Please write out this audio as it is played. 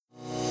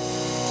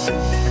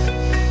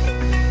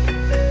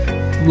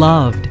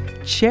Loved,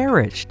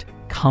 cherished,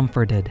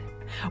 comforted.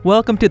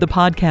 Welcome to the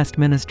podcast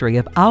ministry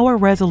of Our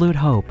Resolute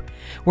Hope,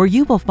 where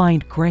you will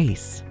find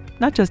grace,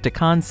 not just a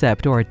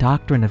concept or a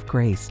doctrine of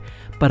grace,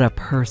 but a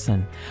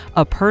person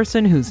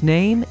whose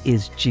name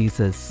is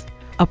Jesus,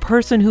 a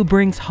person who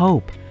brings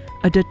hope,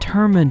 a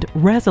determined,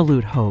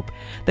 resolute hope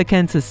that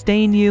can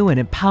sustain you and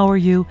empower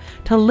you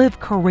to live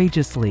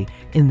courageously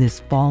in this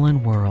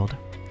fallen world.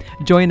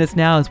 Join us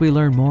now as we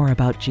learn more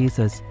about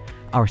Jesus,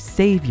 our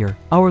Savior,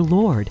 our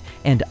Lord,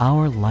 and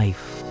our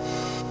life.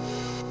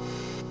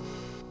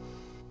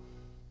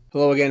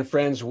 Hello again,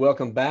 friends.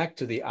 Welcome back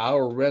to the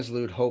Our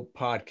Resolute Hope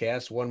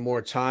podcast. One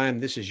more time,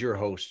 this is your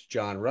host,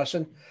 John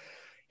Russin,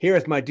 here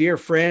with my dear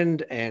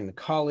friend and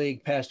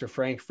colleague, Pastor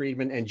Frank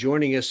Friedman, and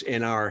joining us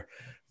in our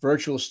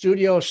virtual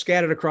studio,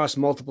 scattered across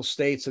multiple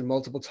states and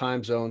multiple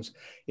time zones,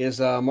 is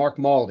Mark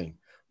Maulding.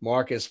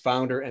 Mark is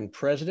founder and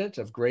president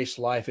of Grace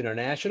Life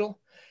International.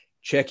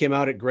 Check him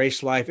out at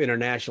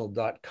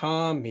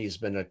gracelifeinternational.com. He's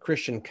been a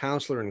Christian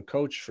counselor and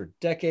coach for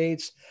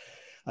decades.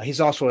 He's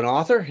also an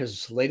author.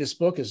 His latest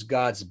book is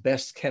God's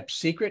Best Kept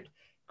Secret,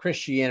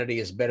 Christianity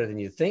is Better Than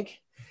You Think.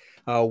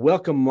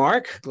 Welcome,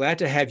 Mark. Glad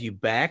to have you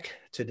back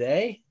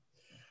today.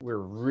 We're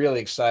really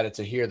excited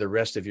to hear the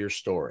rest of your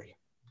story.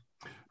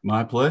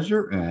 My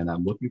pleasure, and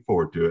I'm looking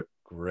forward to it.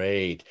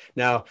 Great.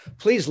 Now,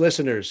 please,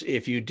 listeners,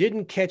 if you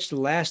didn't catch the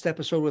last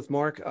episode with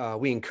Mark,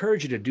 we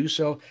encourage you to do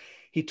so.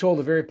 He told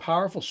a very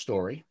powerful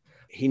story.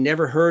 He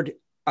never heard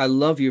 "I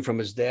love you" from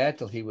his dad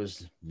till he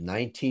was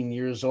 19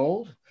 years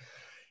old.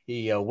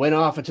 He went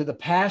off into the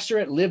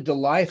pastorate, lived a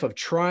life of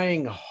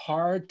trying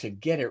hard to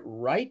get it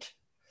right.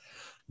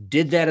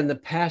 Did that in the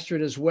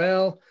pastorate as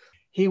well.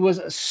 He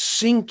was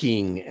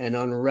sinking and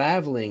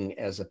unraveling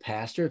as a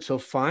pastor. So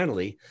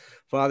finally,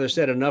 Father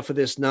said, enough of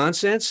this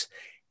nonsense.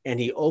 And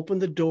he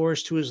opened the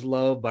doors to his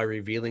love by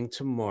revealing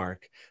to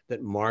Mark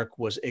that Mark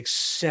was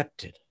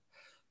accepted.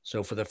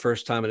 So for the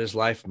first time in his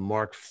life,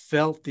 Mark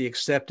felt the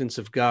acceptance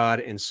of God.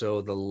 And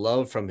so the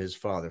love from his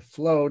father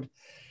flowed,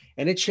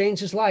 and it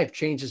changed his life,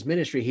 changed his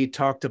ministry. He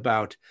talked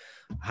about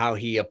how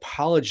he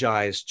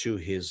apologized to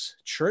his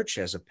church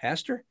as a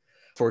pastor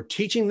for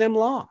teaching them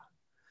law.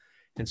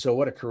 And so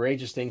what a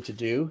courageous thing to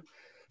do.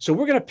 So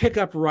we're going to pick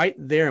up right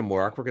there,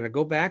 Mark. We're going to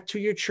go back to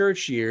your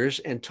church years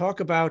and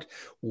talk about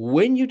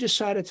when you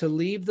decided to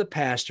leave the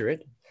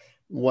pastorate,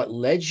 what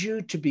led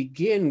you to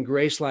begin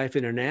Grace Life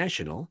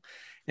International.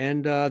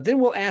 And then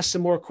we'll ask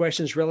some more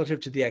questions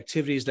relative to the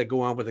activities that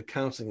go on with the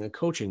counseling and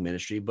coaching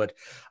ministry. But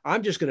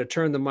I'm just going to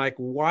turn the mic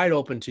wide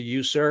open to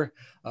you, sir.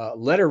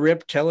 Let her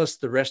rip. Tell us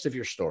the rest of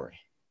your story.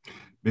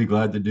 Be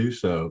glad to do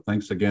so.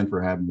 Thanks again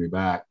for having me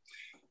back.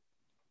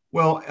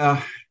 Well,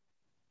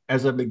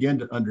 as I began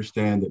to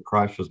understand that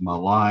Christ was my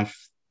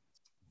life,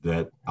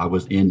 that I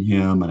was in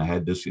him and I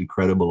had this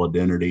incredible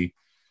identity,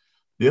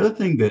 the other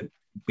thing that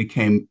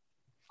became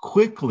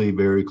quickly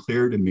very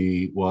clear to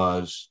me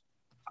was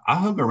I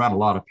hung around a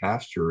lot of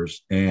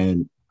pastors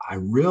and I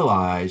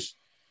realized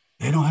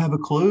they don't have a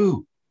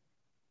clue.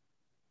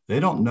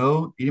 They don't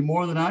know any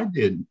more than I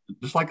did,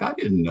 just like I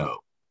didn't know.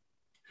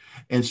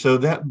 And so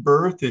that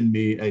birthed in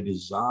me a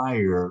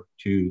desire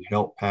to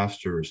help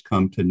pastors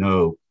come to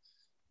know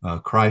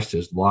Christ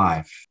as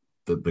life,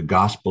 the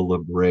gospel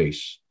of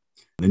grace,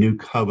 the new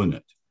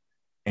covenant,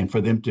 and for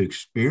them to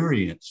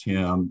experience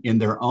him in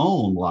their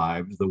own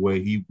lives the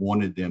way he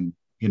wanted him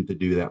to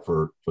do that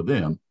for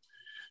them.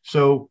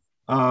 So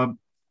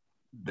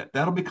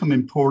that'll become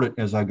important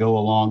as I go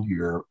along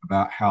here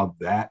about how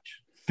that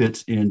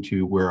fits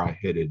into where I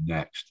headed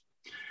next.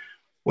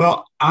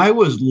 Well, I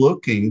was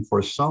looking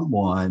for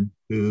someone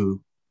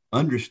who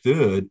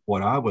understood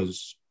what I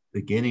was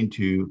beginning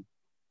to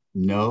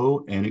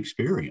know and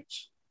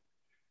experience,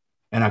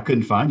 and I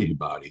couldn't find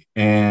anybody.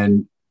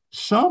 And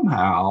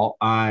somehow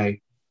I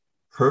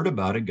heard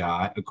about a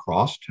guy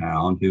across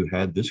town who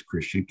had this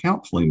Christian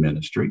counseling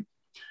ministry,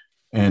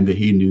 and that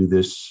he knew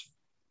this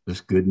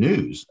good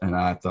news. And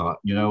I thought,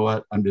 you know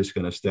what, I'm just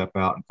going to step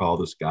out and call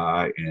this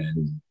guy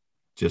and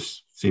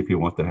just see if he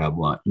wants to have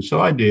lunch. And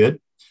so I did.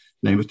 His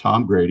name was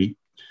Tom Grady.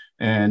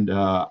 And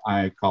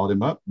I called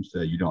him up and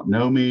said, you don't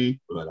know me,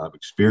 but I've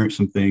experienced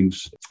some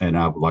things and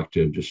I would like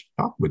to just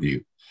talk with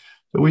you.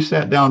 So we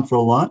sat down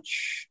for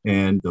lunch,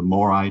 and the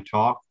more I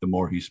talked, the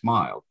more he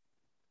smiled.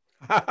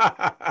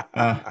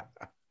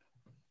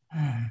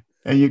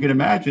 And you can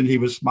imagine he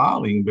was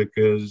smiling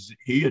because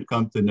he had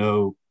come to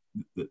know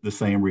the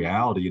same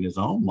reality in his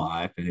own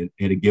life, and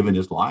had given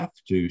his life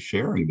to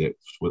sharing this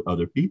with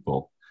other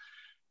people.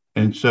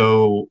 And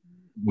so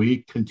we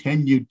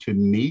continued to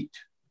meet.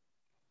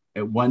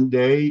 And one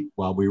day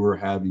while we were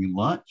having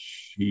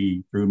lunch,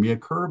 he threw me a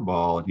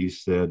curveball and he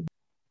said,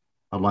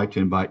 I'd like to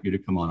invite you to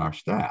come on our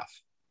staff.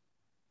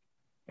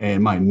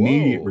 And my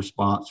immediate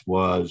response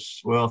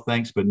was, well,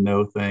 thanks, but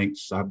no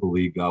thanks. I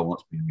believe God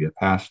wants me to be a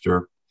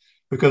pastor,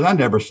 because I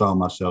never saw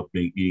myself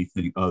being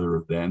anything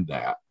other than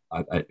that.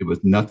 It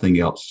was nothing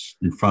else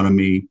in front of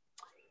me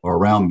or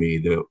around me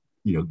that,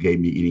 gave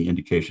me any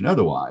indication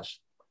otherwise.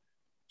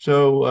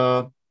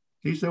 So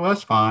he said, well,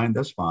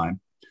 that's fine.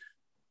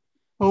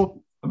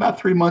 Well, about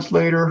 3 months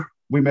later,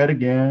 we met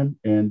again,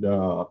 and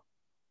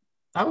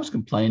I was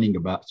complaining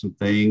about some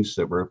things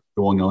that were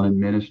going on in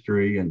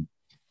ministry, and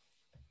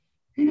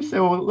he just said,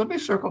 "Well, let me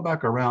circle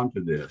back around to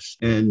this,"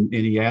 and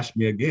he asked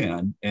me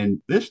again, and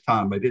this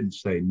time I didn't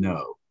say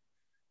no.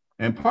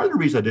 And part of the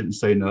reason I didn't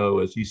say no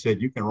is he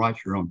said, "You can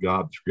write your own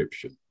job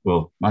description."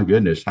 Well, my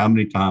goodness, how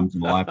many times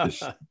in life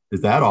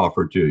is that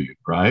offered to you,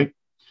 right?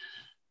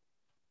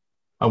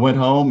 I went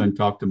home and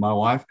talked to my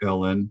wife,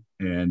 Ellen,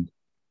 and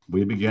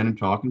we began to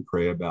talk and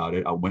pray about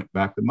it. I went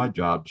back to my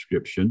job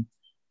description.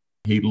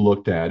 He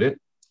looked at it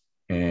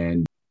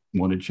and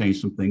wanted to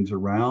change some things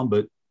around,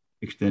 but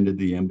extended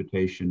the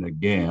invitation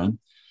again.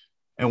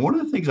 And one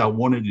of the things I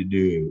wanted to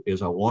do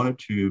is I wanted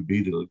to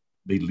be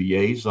the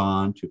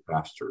liaison to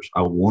pastors.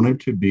 I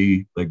wanted to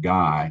be the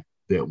guy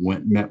that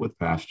went and met with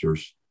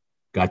pastors,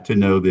 got to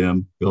know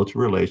them, built a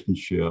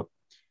relationship,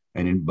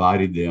 and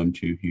invited them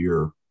to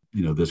hear,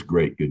 this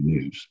great good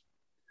news.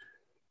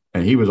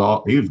 And he was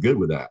good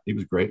with that. He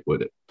was great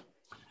with it.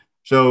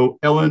 So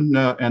Ellen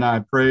and I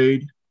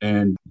prayed,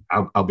 and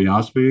I'll be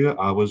honest with you,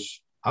 I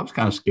was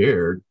kind of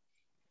scared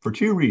for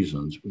two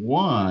reasons.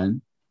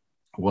 One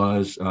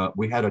was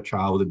we had a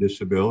child with a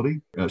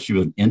disability. She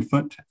was an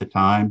infant at the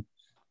time.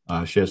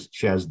 She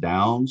has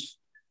Downs,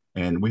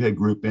 and we had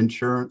group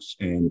insurance,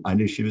 and I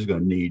knew she was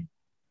going to need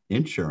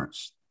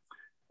insurance,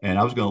 and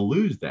I was going to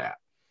lose that.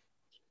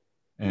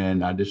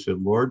 And I just said,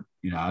 Lord,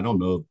 I don't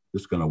know if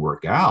this is going to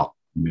work out.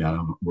 I don't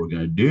know what we're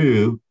going to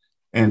do.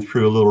 And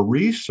through a little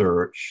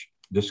research,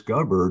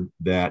 discovered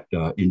that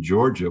in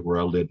Georgia, where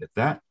I lived at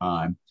that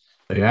time,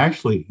 they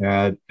actually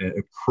had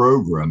a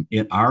program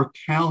in our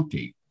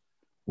county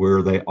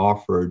where they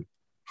offered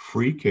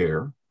free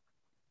care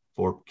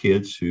for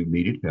kids who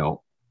needed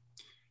help.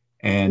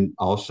 And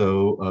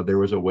also there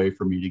was a way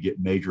for me to get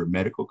major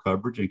medical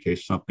coverage in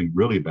case something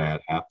really bad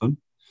happened.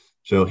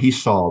 So he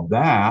saw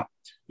that.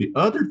 The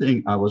other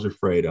thing I was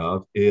afraid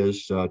of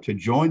is to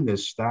join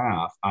this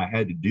staff, I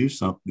had to do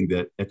something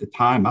that at the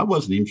time I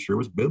wasn't even sure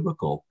was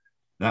biblical.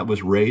 That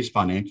was raise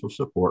financial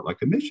support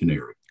like a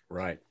missionary.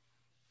 Right.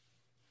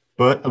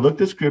 But I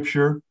looked at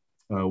scripture,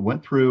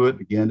 went through it,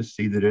 began to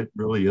see that it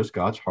really is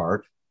God's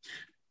heart.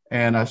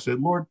 And I said,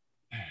 Lord,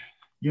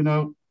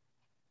 are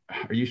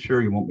you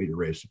sure you want me to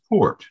raise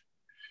support?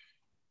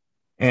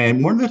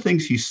 And one of the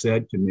things he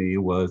said to me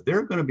was, there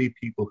are going to be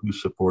people who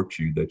support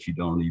you that you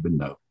don't even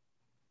know.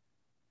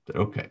 I said,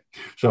 okay.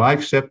 So I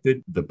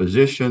accepted the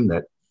position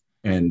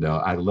and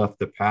I left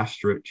the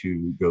pastorate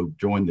to go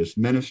join this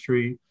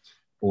ministry.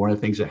 One of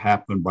the things that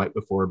happened right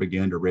before I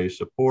began to raise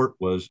support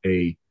was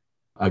a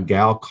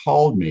gal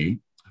called me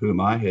whom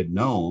I had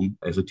known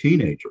as a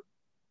teenager.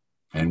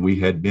 And we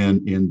had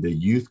been in the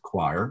youth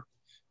choir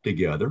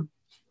together.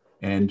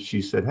 And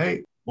she said, hey,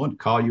 I wanted to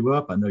call you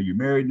up. I know you're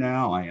married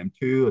now. I am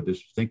too. I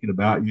just was thinking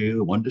about you.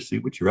 I wanted to see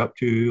what you're up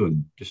to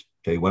and just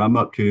tell you what I'm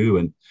up to.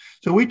 And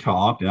so we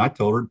talked, and I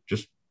told her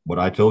just what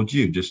I told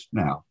you just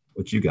now,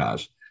 what you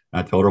guys.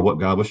 And I told her what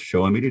God was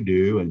showing me to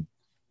do. And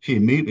she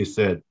immediately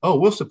said, oh,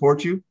 we'll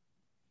support you.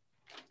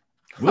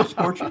 We'll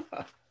support you.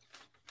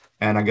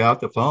 And I got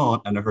off the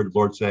phone and I heard the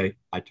Lord say,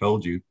 I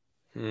told you.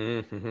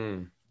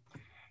 Mm-hmm.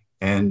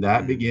 And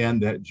that began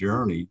that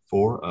journey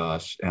for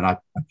us. And I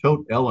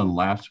told Ellen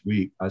last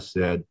week,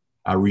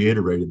 I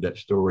reiterated that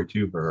story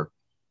to her.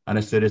 And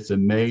I said, it's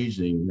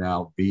amazing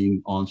now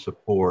being on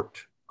support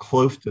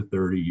close to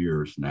 30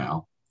 years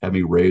now,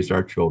 having raised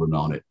our children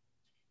on it,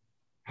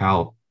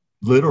 how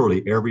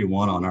literally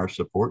everyone on our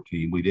support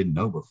team we didn't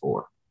know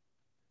before.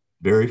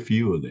 Very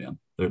few of them.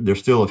 There's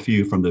still a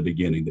few from the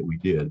beginning that we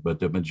did, but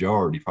the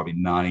majority, probably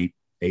 98%,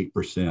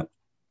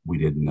 we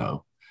didn't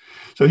know.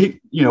 So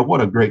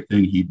what a great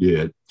thing he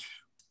did.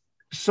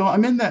 So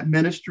I'm in that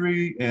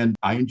ministry and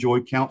I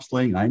enjoy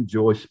counseling. I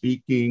enjoy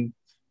speaking,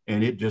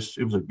 and it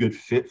was a good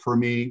fit for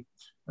me.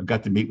 I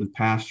got to meet with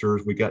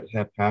pastors. We got to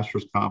have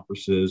pastors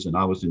conferences, and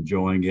I was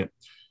enjoying it.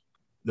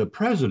 The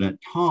president,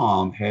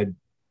 Tom, had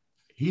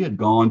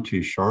gone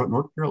to Charlotte,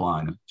 North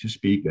Carolina to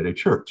speak at a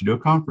church, to do a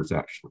conference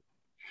actually.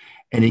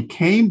 And he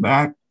came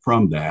back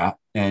from that,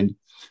 and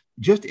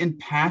just in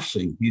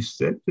passing, he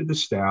said to the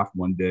staff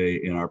one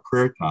day in our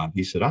prayer time,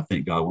 he said, I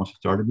think God wants to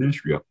start a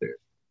ministry up there.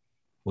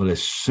 Well,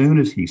 as soon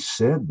as he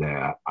said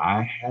that,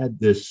 I had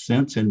this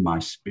sense in my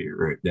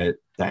spirit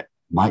that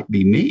might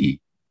be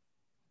me,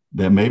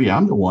 that maybe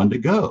I'm the one to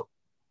go.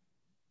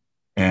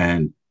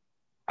 And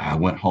I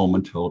went home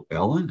and told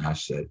Ellen, I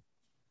said,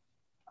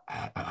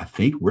 I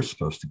think we're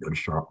supposed to go to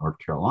Charlotte, North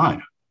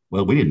Carolina.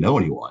 Well, we didn't know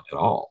anyone at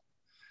all.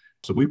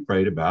 So we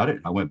prayed about it.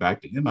 I went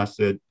back to him. I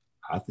said,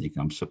 I think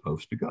I'm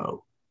supposed to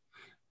go.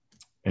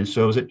 And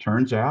so as it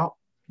turns out,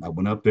 I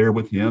went up there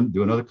with him,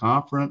 do another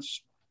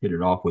conference, hit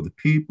it off with the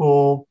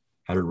people,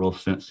 had a real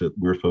sense that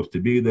we were supposed to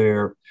be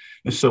there.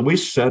 And so we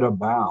set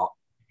about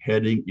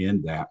heading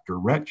in that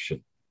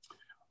direction.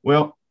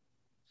 Well,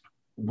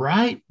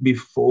 right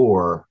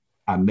before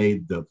I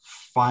made the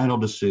final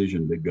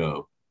decision to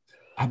go,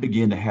 I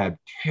began to have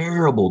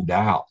terrible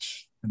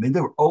doubts. I mean,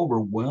 they were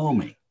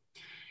overwhelming.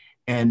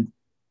 And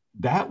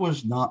that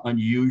was not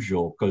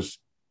unusual because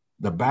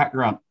the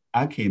background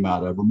I came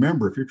out of,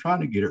 remember, if you're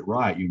trying to get it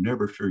right, you're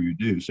never sure you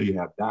do. So you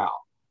have doubt.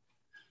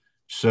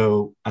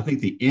 So I think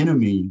the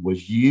enemy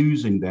was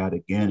using that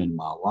again in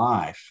my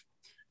life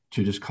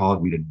to just cause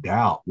me to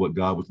doubt what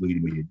God was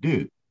leading me to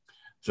do.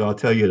 So I'll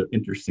tell you an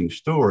interesting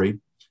story.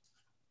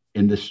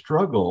 In the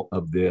struggle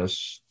of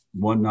this,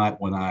 one night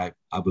when I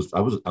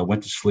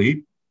went to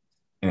sleep,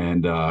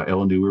 and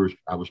Ellen knew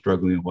I was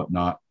struggling and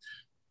whatnot.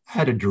 I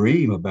had a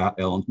dream about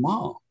Ellen's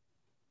mom.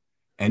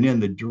 And in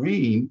the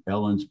dream,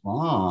 Ellen's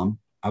mom,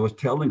 I was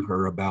telling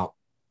her about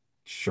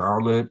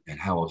Charlotte and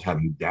how I was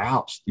having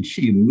doubts. And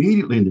she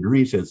immediately in the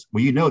dream says,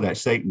 well, you know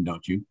that's Satan,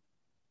 don't you?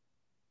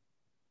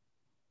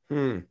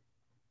 And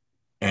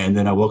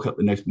then I woke up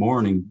the next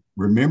morning,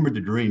 remembered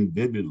the dream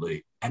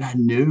vividly, and I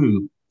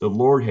knew the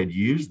Lord had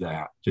used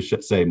that to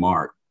say,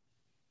 Mark,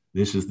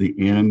 this is the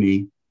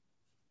enemy.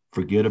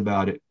 Forget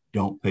about it.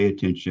 Don't pay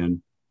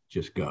attention.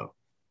 Just go.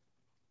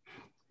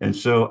 And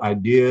so I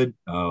did.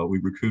 We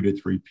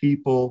recruited 3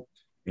 people,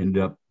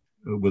 ended up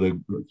with a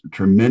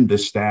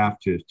tremendous staff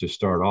to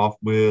start off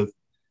with.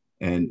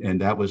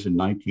 And that was in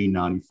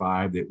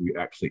 1995 that we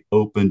actually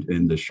opened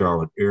in the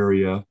Charlotte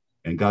area.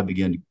 And God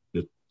began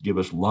to give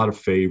us a lot of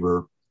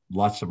favor,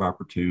 lots of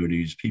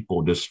opportunities,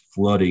 people just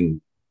flooding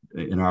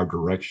in our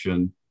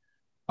direction.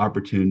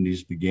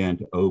 Opportunities began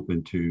to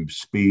open to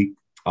speak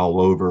all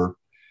over.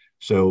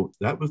 So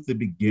that was the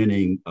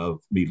beginning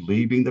of me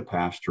leaving the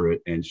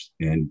pastorate and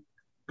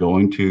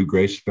going to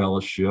Grace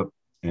Fellowship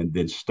and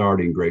then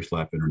starting Grace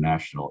Life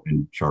International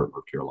in Charlotte,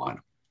 North Carolina.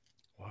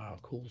 Wow,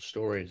 cool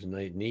stories. And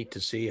neat to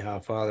see how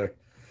Father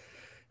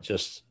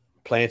just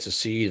plants a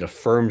seed,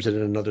 affirms it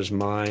in another's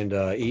mind,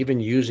 even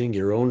using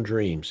your own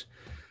dreams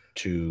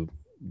to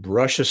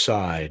brush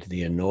aside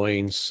the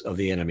annoyance of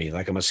the enemy,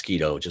 like a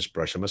mosquito, just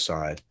brush them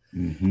aside.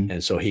 Mm-hmm.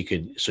 And so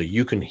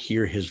you can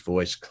hear his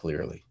voice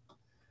clearly.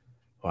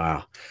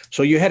 Wow.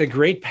 So you had a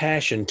great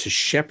passion to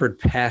shepherd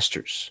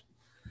pastors.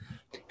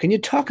 Can you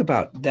talk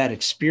about that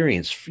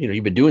experience?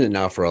 You've been doing it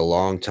now for a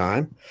long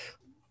time.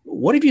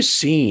 What have you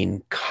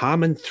seen?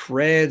 Common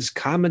threads,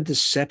 common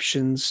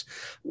deceptions?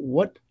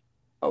 What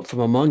from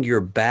among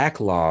your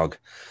backlog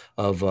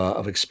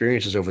of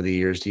experiences over the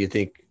years do you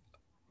think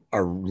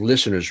our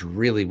listeners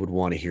really would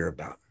want to hear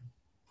about?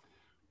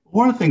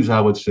 One of the things I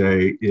would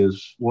say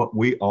is what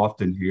we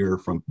often hear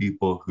from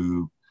people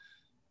who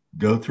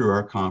go through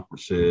our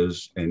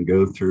conferences and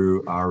go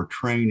through our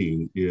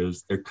training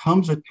is there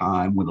comes a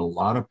time when a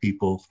lot of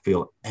people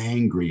feel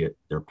angry at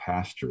their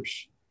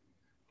pastors,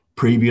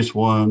 previous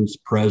ones,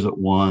 present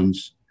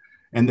ones,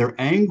 and they're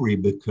angry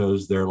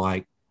because they're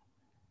like,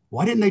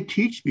 why didn't they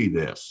teach me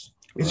this?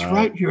 It's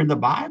right here in the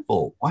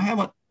Bible.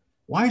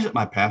 Why isn't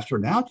my pastor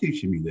now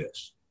teaching me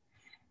this?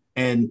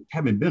 And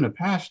having been a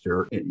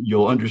pastor,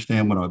 you'll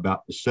understand what I'm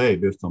about to say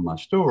based on my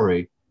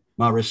story.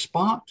 My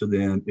response to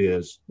them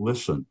is,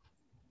 listen,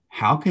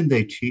 how can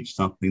they teach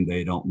something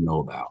they don't know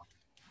about?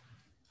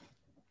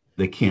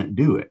 They can't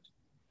do it.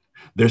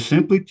 They're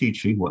simply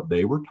teaching what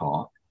they were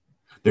taught.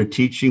 They're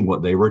teaching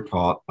what they were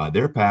taught by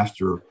their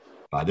pastor,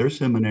 by their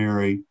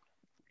seminary,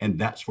 and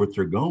that's what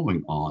they're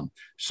going on.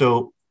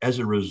 So as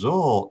a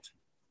result,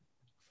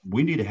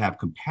 we need to have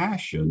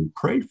compassion,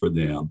 pray for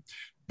them.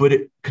 But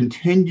it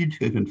continued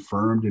to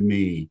confirm to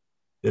me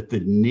that the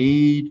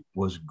need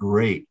was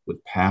great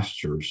with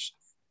pastors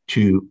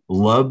to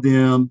love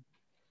them,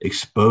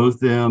 expose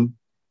them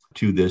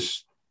to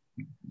this,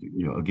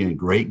 again,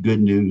 great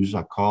good news,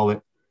 I call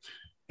it.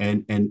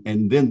 And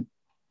then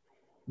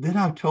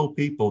I've told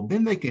people,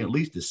 then they can at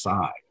least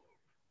decide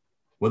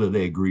whether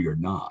they agree or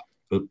not.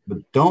 But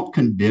don't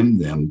condemn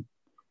them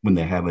when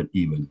they haven't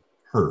even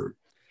heard.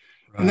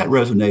 Right. And that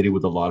resonated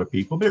with a lot of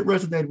people, but it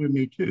resonated with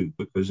me too,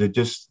 because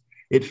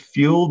it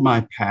fueled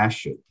my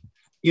passion.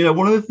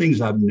 One of the things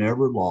I've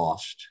never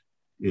lost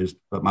is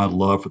my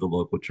love for the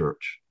local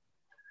church.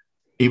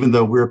 Even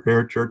though we're a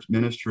parachurch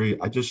ministry,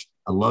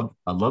 I love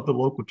the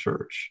local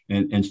church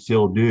and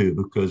still do,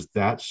 because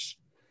that's,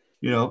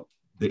 the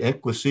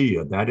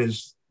ecclesia, that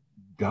is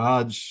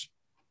God's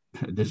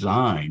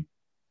design.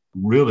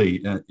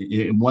 Really,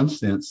 in one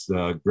sense,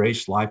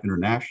 Grace Life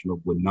International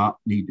would not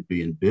need to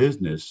be in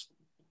business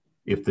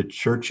if the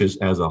churches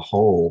as a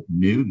whole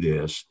knew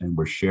this and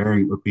were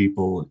sharing it with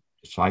people,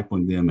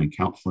 discipling them and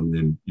counseling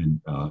them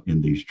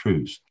in these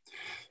truths.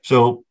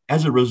 So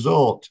as a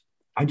result,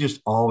 I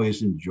just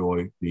always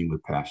enjoy being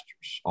with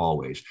pastors,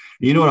 always.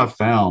 You know what I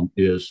found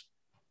is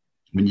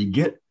when you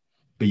get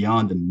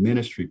beyond the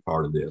ministry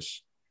part of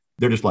this,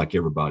 they're just like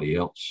everybody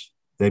else.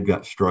 They've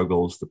got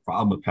struggles. The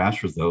problem with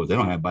pastors, though, is they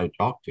don't have anybody to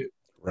talk to.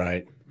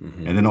 Right.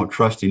 Mm-hmm. And they don't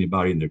trust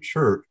anybody in their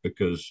church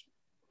because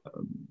a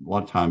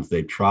lot of times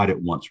they tried it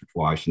once or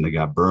twice and they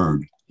got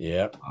burned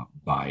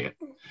by it.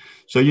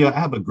 So, I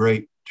have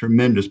a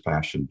tremendous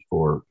passion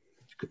for,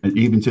 and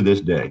even to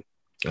this day,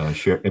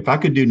 share. If I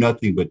could do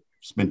nothing but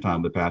spend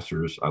time with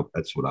pastors,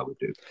 that's what I would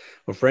do.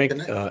 Well, Frank,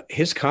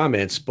 his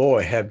comments,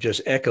 have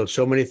just echoed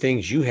so many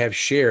things you have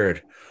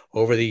shared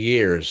over the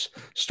years,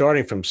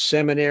 starting from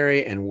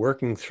seminary and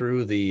working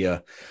through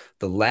the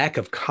lack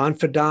of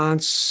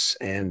confidants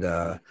and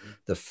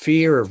the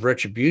fear of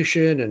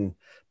retribution. And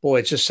boy,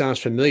 it just sounds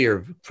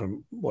familiar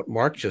from what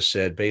Mark just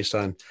said, based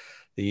on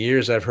the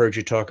years I've heard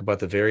you talk about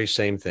the very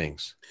same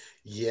things.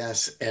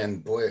 Yes,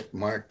 and boy,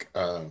 Mark,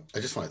 I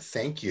just want to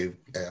thank you.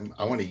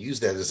 I want to use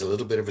that as a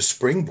little bit of a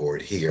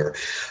springboard here.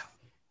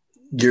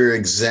 You're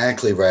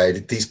exactly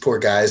right. These poor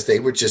guys, they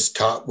were just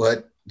taught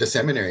what the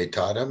seminary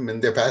taught them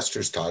and their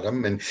pastors taught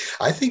them. And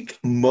I think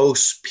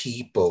most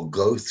people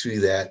go through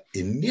that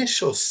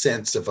initial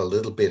sense of a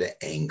little bit of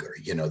anger.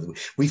 You know,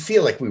 we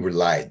feel like we were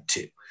lied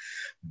to.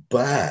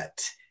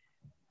 But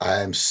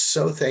I'm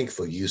so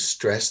thankful you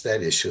stressed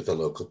that issue of the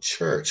local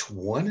church.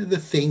 One of the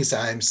things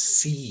I'm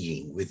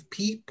seeing with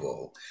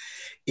people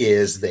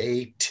is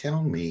they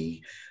tell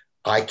me,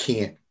 I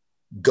can't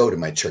go to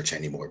my church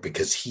anymore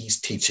because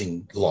he's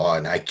teaching law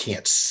and I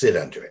can't sit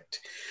under it.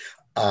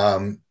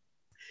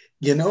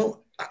 You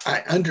know,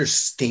 I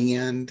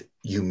understand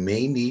you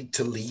may need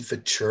to leave a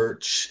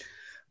church,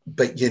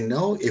 but you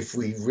know, if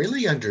we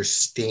really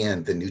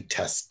understand the New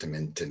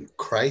Testament and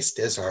Christ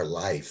as our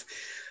life,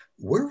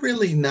 we're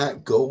really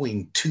not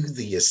going to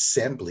the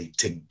assembly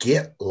to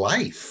get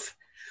life.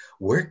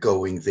 We're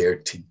going there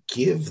to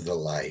give the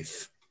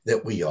life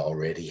that we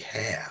already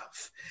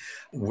have.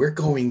 We're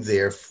going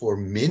there for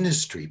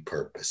ministry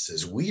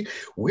purposes.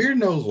 We're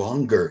no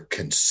longer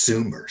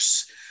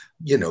consumers.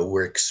 You know,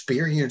 we're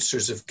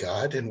experiencers of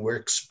God and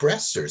we're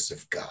expressors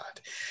of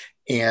God.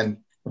 And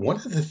one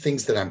of the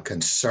things that I'm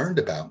concerned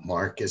about,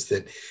 Mark, is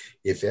that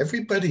if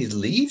everybody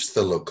leaves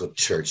the local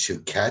church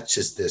who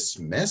catches this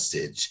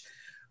message,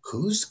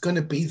 who's going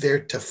to be there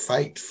to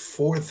fight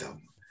for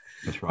them?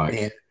 That's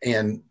right.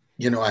 And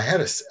you know, I had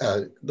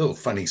a little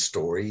funny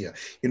story.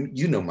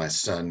 You know my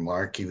son,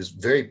 Mark. He was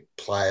very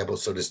pliable.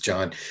 So does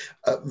John.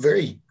 A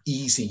very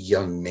easy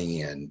young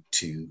man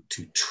to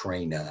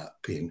train up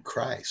in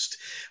Christ.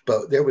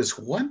 But there was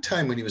one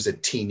time when he was a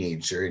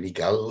teenager and he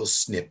got a little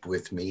snip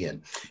with me,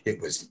 and it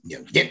was, you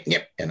know, yip,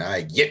 yip, and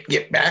I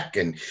yip back,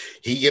 and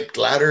he yipped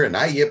louder and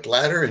I yipped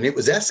louder, and it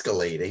was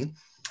escalating.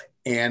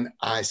 And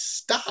I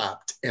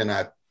stopped and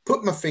I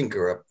put my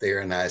finger up there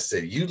and I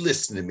said, you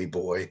listen to me,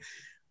 boy.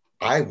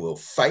 I will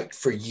fight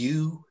for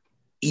you,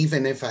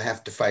 even if I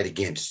have to fight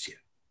against you.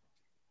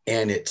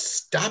 And it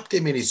stopped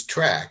him in his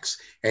tracks.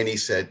 And he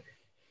said,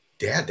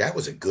 Dad, that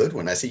was a good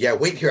one. I said, yeah,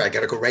 wait here. I got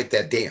to go write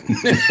that down.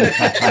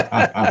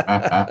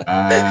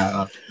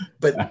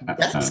 But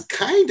that's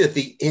kind of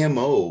the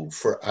MO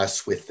for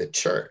us with the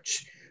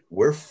church.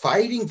 We're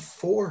fighting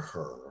for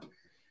her,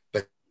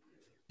 but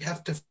we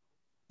have to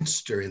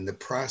her in the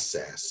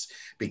process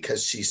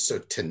because she's so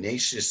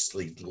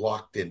tenaciously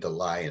locked into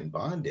lie and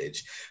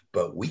bondage,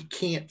 but we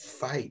can't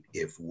fight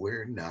if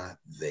we're not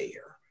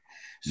there.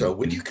 So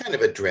would you kind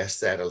of address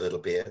that a little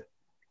bit?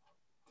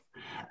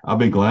 I'll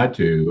be glad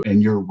to.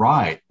 And you're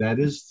right. That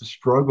is the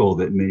struggle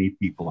that many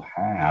people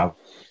have,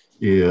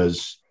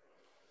 is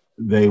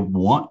they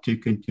want to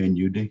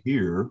continue to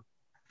hear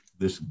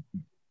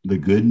the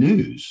good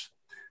news.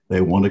 They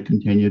want to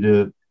continue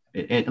to,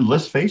 and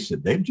let's face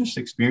it, they've just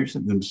experienced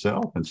it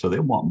themselves, and so they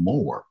want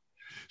more.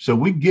 So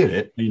we get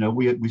it. You know,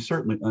 we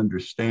certainly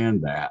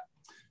understand that.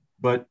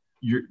 But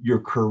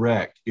you're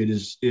correct.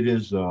 It's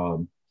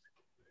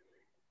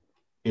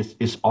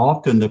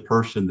often the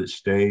person that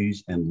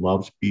stays and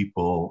loves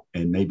people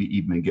and maybe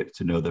even gets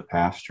to know the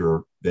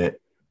pastor that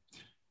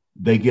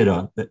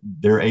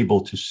they're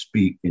able to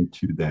speak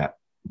into that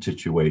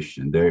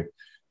situation.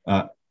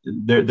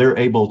 They're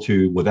able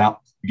to,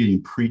 without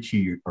getting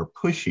preachy or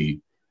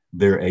pushy,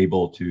 they're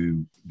able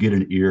to get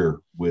an ear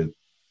with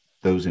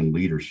those in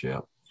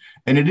leadership.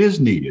 And it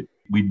is needed.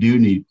 We do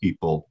need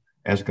people,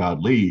 as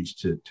God leads,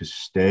 to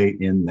stay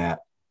in that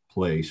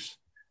place.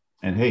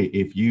 And hey,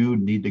 if you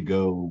need to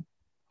go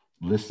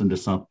listen to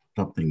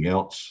something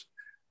else,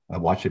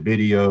 watch a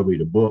video,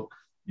 read a book,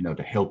 you know,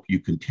 to help you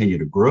continue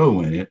to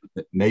grow in it,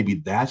 maybe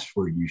that's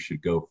where you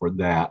should go for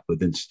that, but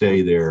then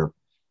stay there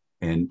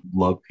and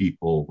love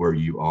people where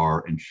you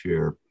are and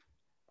share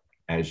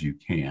as you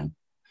can.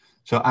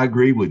 So I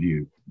agree with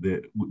you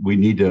that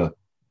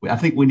I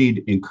think we need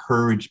to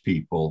encourage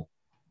people,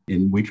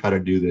 and we try to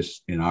do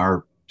this in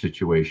our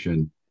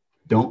situation.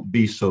 Don't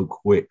be so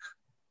quick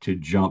to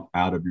jump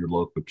out of your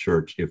local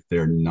church if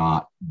they're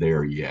not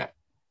there yet,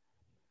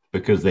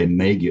 because they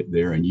may get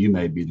there and you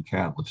may be the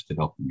catalyst to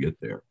help them get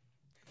there.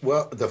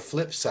 Well, the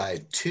flip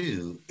side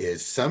too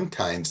is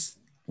sometimes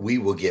we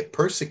will get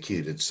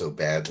persecuted so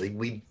badly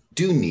we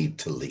do need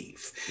to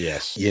leave.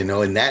 Yes. You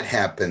know, and that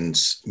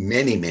happens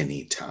many,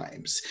 many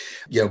times,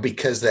 you know,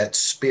 because that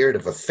spirit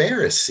of a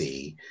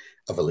Pharisee,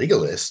 of a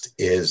legalist,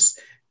 is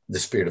the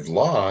spirit of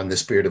law, and the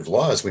spirit of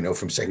law, as we know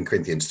from 2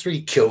 Corinthians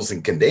 3, kills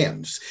and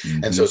condemns.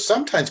 Mm-hmm. And so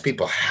sometimes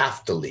people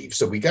have to leave.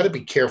 So we got to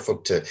be careful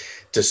to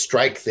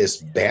strike this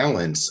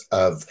balance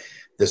of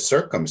the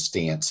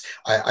circumstance.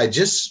 I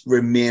just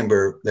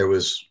remember there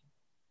was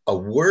a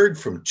word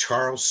from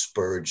Charles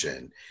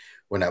Spurgeon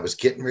when I was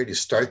getting ready to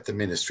start the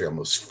ministry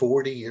almost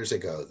 40 years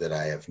ago that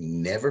I have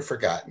never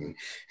forgotten.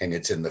 And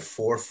it's in the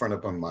forefront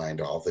of my mind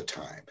all the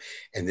time.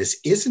 And this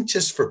isn't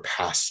just for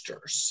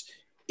pastors.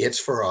 It's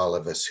for all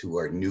of us who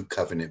are new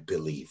covenant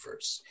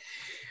believers.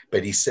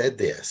 But he said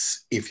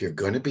this, if you're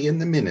going to be in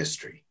the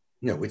ministry,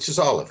 which is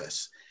all of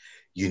us,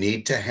 you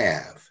need to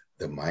have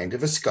the mind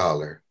of a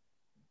scholar,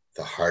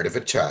 the heart of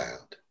a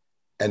child,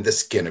 and the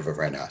skin of a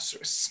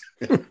rhinoceros.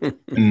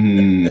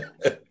 Mm,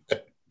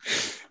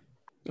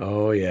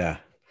 Oh, yeah.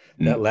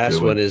 That last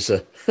good one is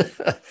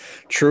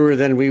truer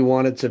than we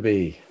want it to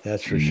be.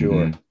 That's for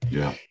sure.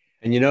 Yeah.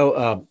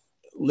 And,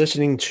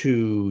 listening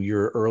to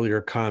your earlier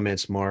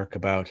comments, Mark,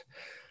 about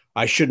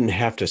I shouldn't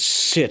have to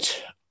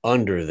sit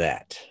under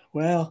that.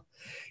 Well,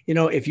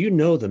 if you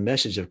know the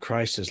message of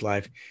Christ's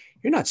life,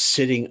 you're not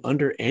sitting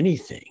under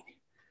anything.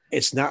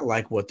 It's not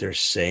like what they're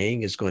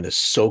saying is going to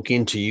soak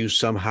into you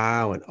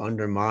somehow and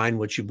undermine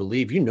what you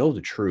believe. You know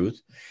the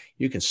truth.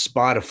 You can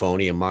spot a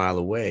phony a mile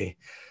away.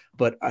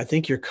 But I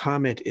think your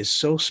comment is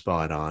so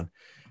spot on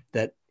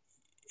that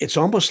it's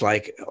almost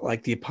like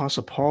the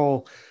Apostle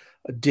Paul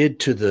did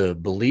to the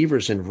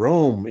believers in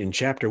Rome in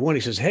chapter 1.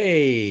 He says,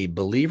 hey,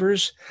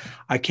 believers,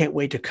 I can't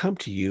wait to come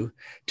to you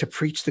to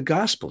preach the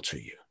gospel to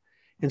you.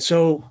 And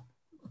so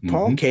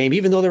Paul came,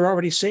 even though they're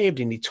already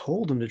saved, and he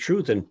told them the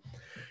truth. And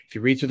if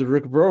you read through the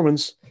book of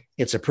Romans,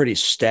 it's a pretty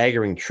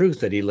staggering truth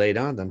that he laid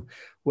on them.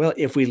 Well,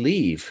 if we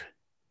leave,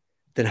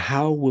 then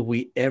how will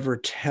we ever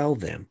tell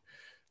them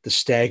the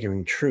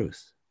staggering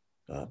truth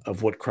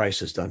of what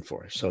Christ has done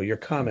for us? So your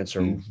comments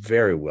are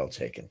very well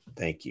taken.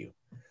 Thank you.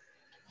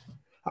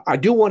 I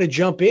do want to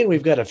jump in.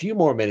 We've got a few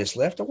more minutes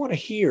left. I want to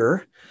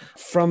hear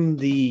from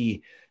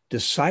the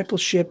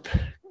discipleship,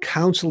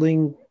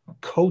 counseling,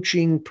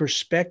 coaching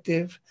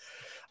perspective,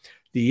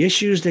 the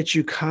issues that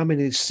you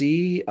commonly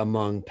see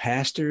among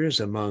pastors,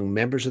 among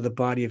members of the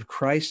body of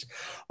Christ.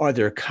 Are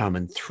there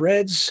common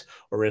threads,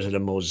 or is it a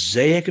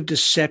mosaic of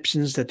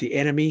deceptions that the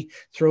enemy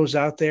throws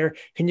out there?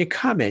 Can you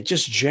comment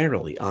just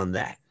generally on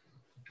that?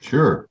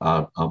 Sure.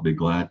 I'll be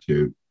glad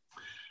to.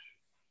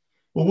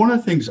 Well, one of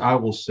the things I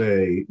will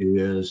say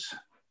is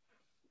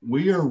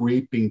we are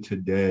reaping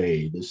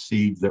today the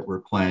seeds that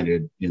were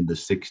planted in the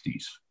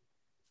 60s.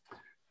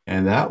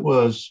 And that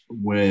was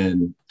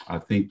when I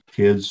think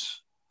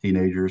kids,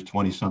 teenagers,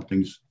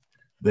 20-somethings,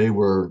 they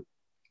were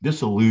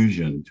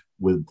disillusioned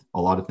with a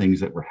lot of things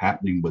that were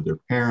happening with their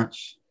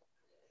parents.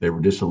 They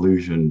were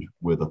disillusioned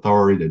with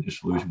authority. They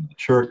disillusioned with the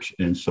church.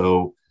 And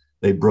so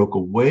they broke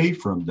away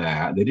from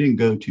that. They didn't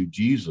go to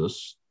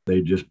Jesus.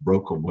 They just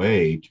broke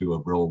away to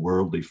a real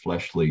worldly,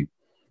 fleshly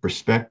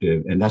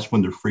perspective. And that's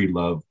when the free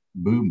love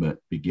movement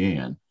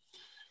began.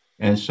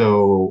 And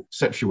so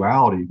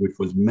sexuality, which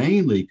was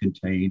mainly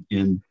contained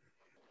in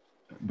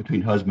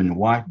between husband and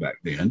wife back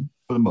then,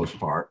 for the most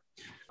part,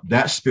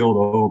 that spilled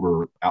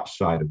over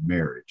outside of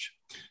marriage.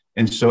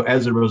 And so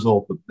as a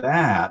result of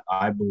that,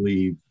 I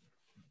believe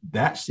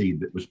that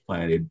seed that was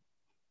planted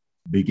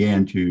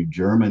began to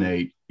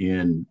germinate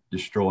in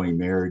destroying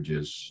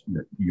marriages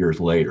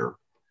years later.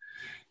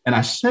 And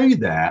I say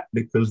that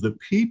because the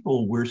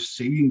people we're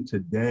seeing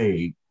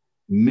today,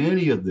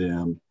 many of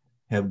them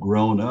have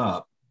grown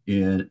up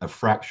in a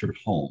fractured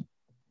home.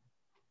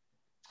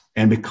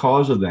 And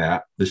because of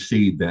that, the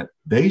seed that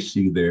they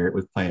see there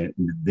was planted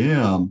into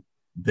them,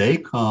 they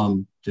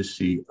come to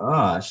see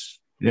us.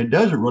 And it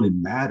doesn't really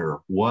matter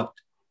what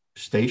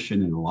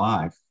station in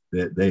life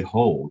that they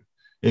hold.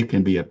 It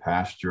can be a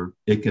pastor,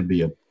 it can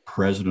be a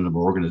president of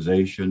an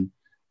organization,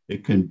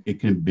 it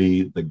can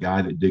be the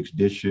guy that digs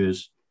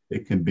dishes,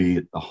 it can be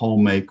the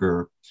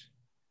homemaker.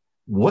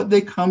 What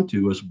they come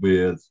to us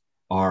with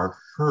are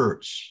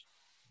hurts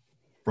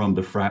from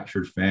the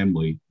fractured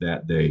family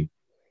that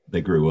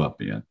they grew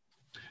up in.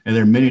 And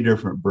there are many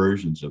different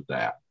versions of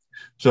that.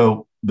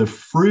 So the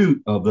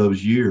fruit of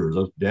those years,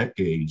 those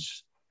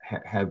decades,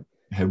 have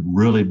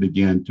really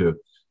begun to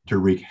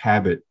wreak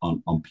havoc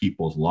on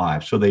people's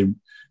lives. So they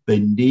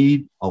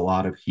need a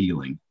lot of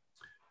healing.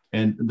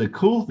 And the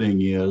cool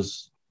thing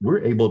is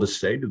we're able to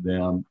say to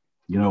them,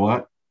 you know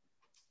what?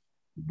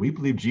 We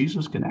believe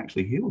Jesus can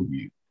actually heal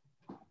you.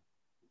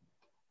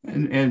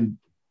 And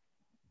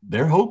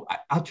their hope,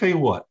 I'll tell you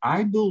what,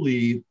 I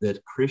believe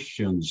that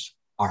Christians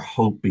are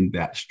hoping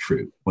that's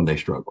true when they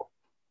struggle.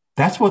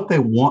 That's what they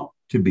want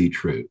to be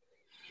true.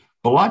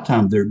 But a lot of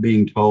times they're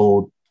being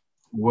told,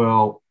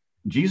 well,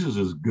 Jesus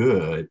is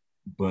good,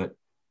 but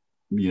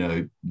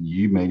you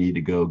may need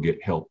to go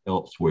get help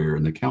elsewhere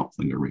in the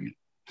counseling arena.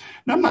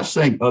 And I'm not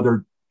saying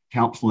other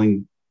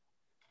counseling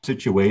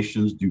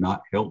situations do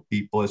not help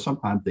people, as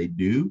sometimes they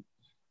do.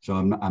 So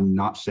I'm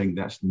not saying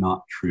that's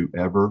not true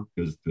ever,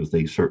 because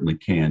they certainly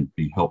can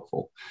be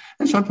helpful.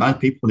 And sometimes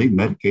people need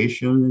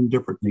medication and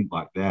different things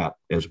like that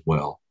as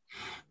well.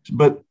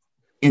 But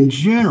in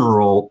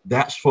general,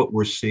 that's what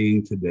we're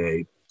seeing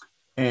today.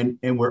 And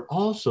we're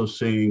also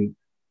seeing,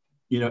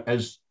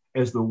 as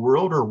the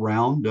world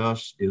around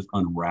us is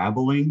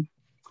unraveling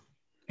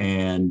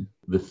and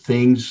the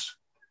things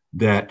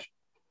that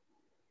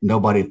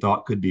nobody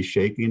thought could be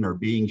shaken are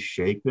being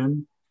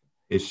shaken,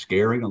 is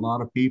scaring a lot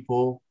of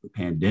people. The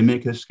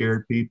pandemic has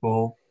scared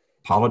people.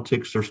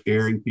 Politics are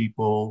scaring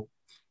people.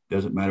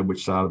 Doesn't matter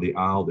which side of the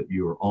aisle that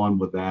you are on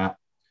with that.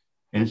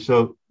 And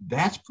so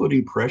that's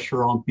putting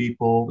pressure on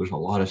people. There's a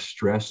lot of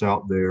stress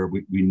out there.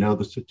 We know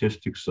the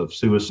statistics of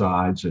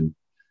suicides and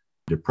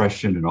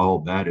depression and all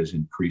of that has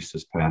increased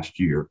this past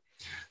year.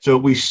 So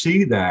we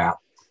see that.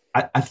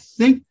 I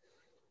think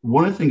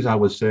one of the things I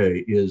would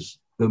say is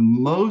the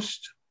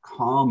most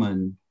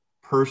common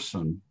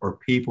person or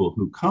people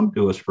who come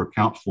to us for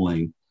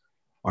counseling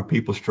are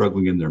people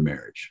struggling in their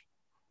marriage.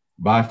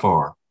 By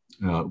far,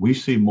 we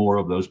see more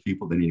of those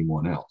people than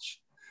anyone else.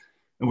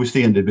 And we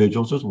see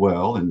individuals as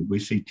well, and we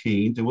see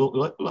teens, and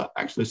we'll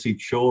actually see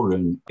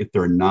children if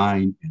they're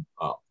 9 and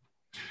up.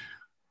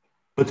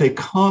 But they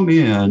come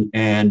in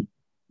and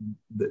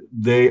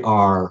they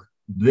are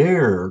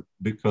there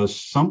because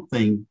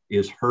something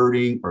is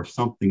hurting or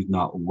something's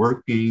not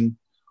working,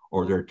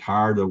 or they're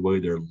tired of the way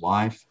their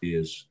life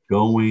is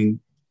going,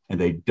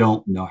 and they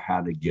don't know how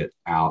to get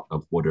out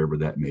of whatever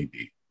that may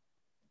be.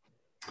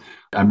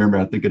 I remember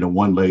I thinking of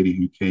one lady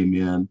who came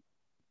in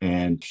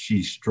and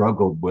she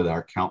struggled with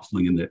our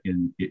counseling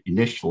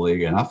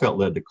initially, and I felt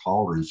led to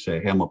call her and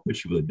say, "Hey, I'm gonna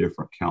put you with a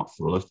different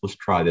counselor. Let's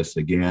try this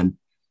again."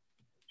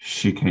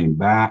 She came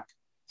back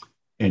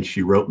and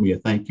she wrote me a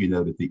thank you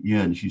note at the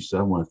end. She said,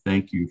 "I want to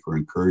thank you for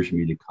encouraging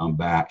me to come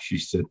back." She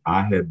said,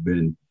 "I have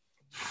been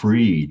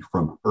freed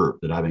from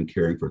hurt that I've been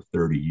carrying for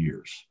 30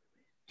 years."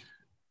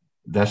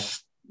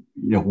 That's,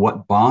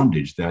 what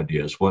bondage that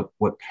is, what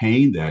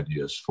pain that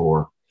is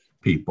for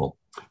people.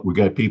 We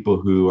got people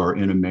who are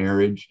in a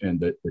marriage, and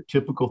the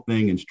typical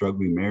thing in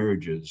struggling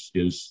marriages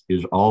is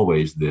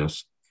always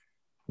this: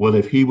 well,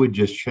 if he would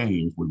just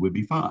change, we would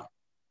be fine.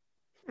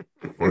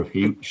 Or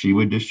if she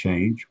would just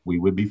change, we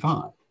would be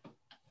fine.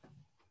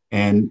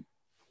 And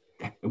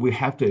we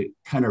have to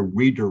kind of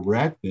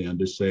redirect them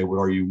to say, well,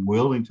 are you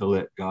willing to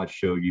let God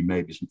show you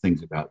maybe some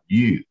things about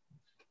you?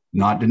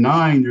 Not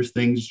denying there's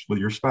things with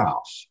your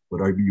spouse, but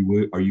are you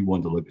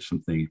willing to look at some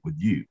things with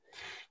you?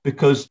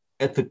 Because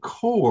at the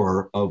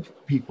core of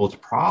people's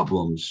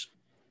problems,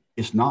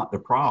 it's not the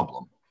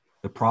problem.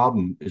 The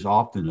problem is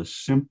often a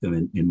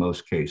symptom in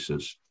most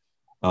cases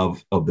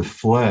of the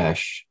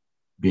flesh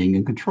being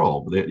in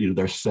control.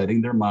 They're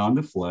setting their mind on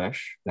the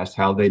flesh. That's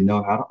how they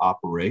know how to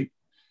operate.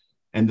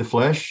 And the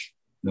flesh,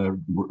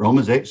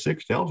 Romans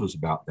 8:6 tells us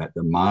about that.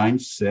 The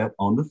mind set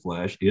on the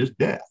flesh is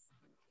death.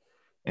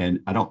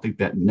 And I don't think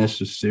that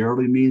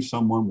necessarily means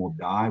someone will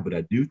die, but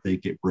I do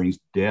think it brings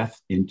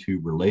death into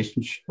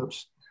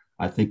relationships.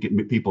 I think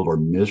people are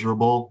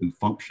miserable who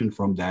function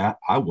from that.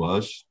 I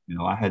was,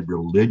 I had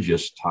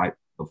religious type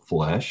of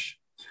flesh.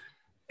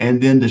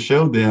 And then to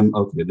show them,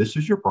 okay, this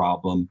is your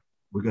problem.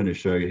 We're going to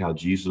show you how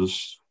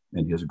Jesus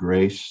and his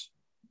grace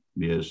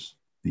is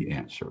the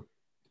answer.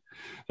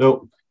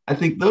 So I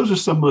think those are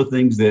some of the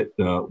things that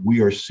we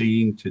are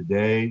seeing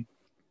today.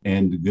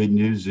 And the good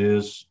news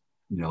is,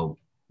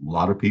 a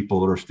lot of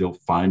people are still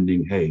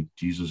finding, hey,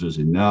 Jesus is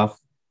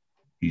enough.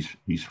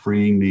 He's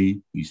freeing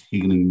me. He's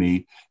healing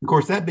me. Of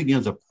course, that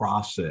begins a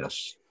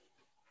process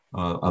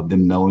of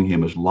them knowing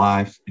him as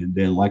life. And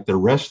then like the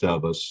rest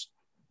of us,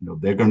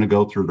 they're going to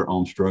go through their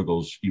own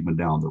struggles even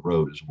down the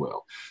road as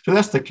well. So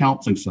that's the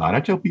counseling side. I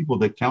tell people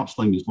that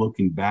counseling is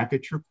looking back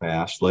at your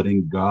past,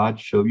 letting God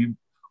show you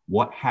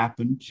what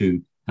happened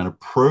to kind of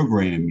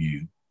program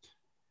you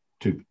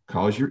to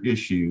cause your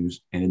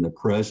issues, and in the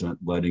present,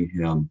 letting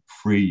him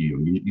free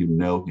you. You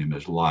know him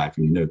as life,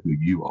 and you know who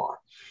you are.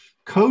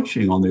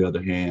 Coaching, on the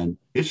other hand,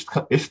 it's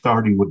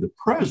starting with the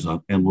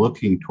present and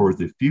looking towards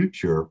the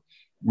future,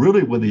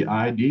 really with the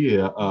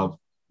idea of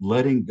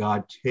letting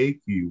God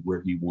take you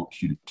where he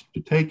wants you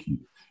to take you.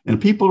 And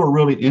people are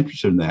really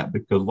interested in that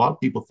because a lot of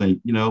people think,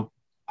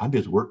 I'm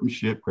his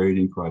workmanship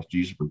created in Christ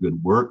Jesus for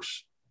good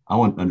works. I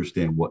want to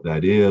understand what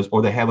that is,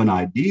 or they have an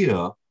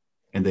idea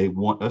and they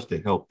want us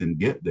to help them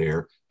get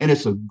there. And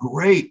it's a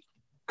great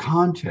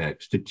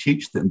context to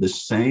teach them the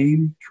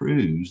same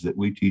truths that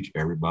we teach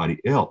everybody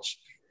else,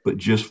 but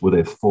just with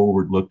a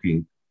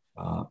forward-looking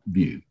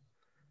view.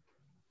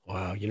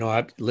 Wow.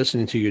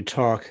 Listening to you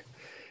talk,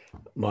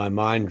 my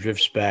mind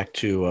drifts back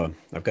to,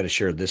 I've got to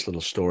share this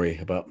little story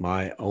about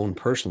my own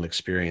personal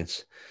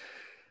experience.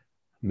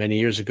 Many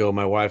years ago,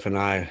 my wife and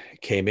I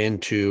came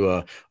into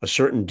a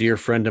certain dear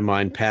friend of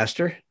mine,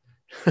 pastor,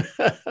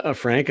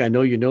 Frank. I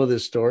know you know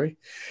this story.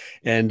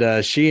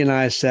 And she and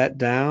I sat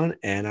down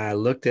and I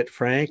looked at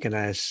Frank and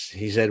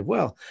he said,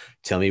 well,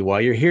 tell me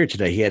why you're here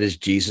today. He had his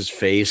Jesus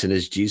face and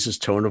his Jesus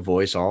tone of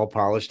voice all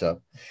polished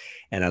up.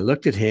 And I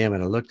looked at him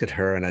and I looked at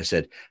her and I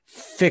said,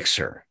 fix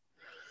her.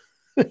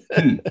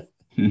 And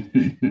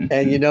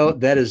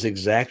that is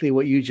exactly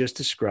what you just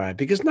described,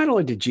 because not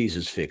only did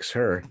Jesus fix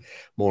her,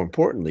 more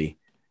importantly,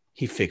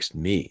 he fixed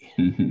me.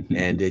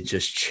 And it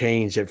just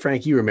changed. And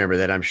Frank, you remember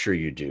that. I'm sure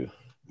you do.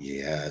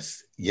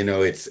 Yes.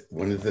 It's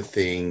one of the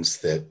things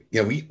that,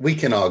 we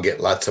can all get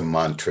lots of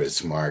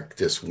mantras, Mark,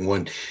 just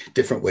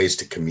different ways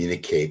to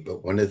communicate.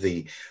 But one of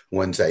the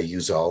ones I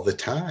use all the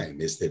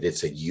time is that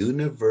it's a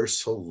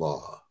universal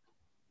law.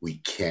 We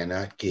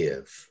cannot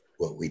give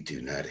what we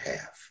do not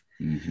have.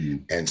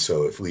 Mhm. And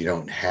so if we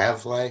don't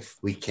have life,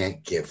 we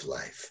can't give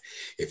life.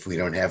 If we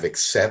don't have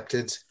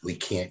acceptance, we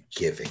can't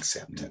give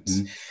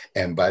acceptance. Mhm.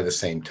 And by the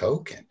same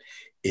token,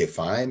 if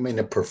I'm in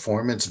a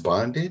performance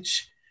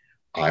bondage,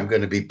 I'm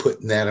going to be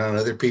putting that on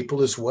other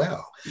people as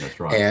well. That's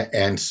right.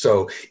 And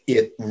so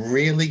it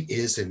really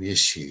is an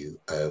issue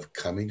of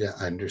coming to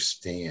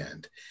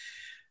understand,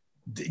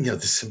 the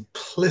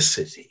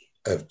simplicity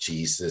of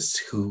Jesus,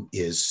 who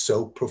is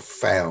so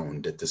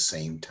profound at the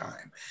same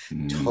time,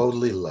 Mhm.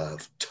 totally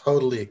loved,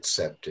 totally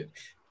accepted,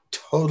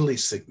 totally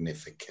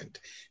significant,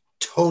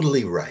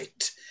 totally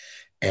right.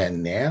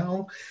 And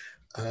now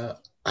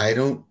I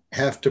don't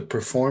have to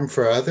perform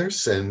for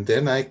others, and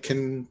then I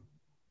can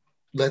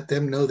let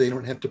them know they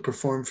don't have to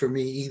perform for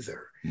me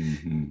either.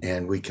 Mhm.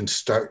 And we can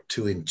start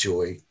to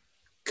enjoy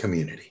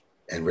community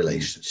and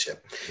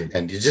relationship. Good.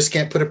 And you just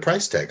can't put a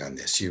price tag on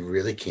this. You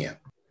really can't.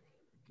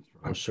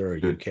 Oh, sir,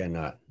 you Good.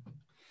 cannot.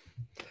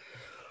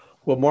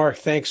 Well, Mark,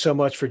 thanks so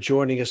much for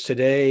joining us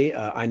today.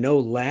 I know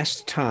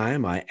last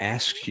time I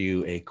asked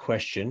you a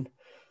question,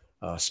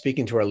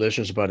 speaking to our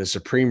listeners about a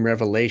supreme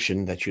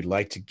revelation that you'd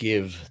like to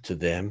give to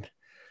them.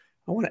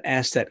 I want to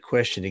ask that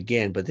question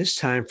again, but this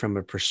time from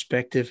a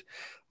perspective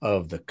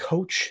of the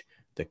coach,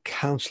 the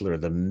counselor,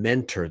 the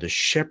mentor, the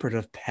shepherd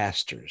of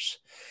pastors.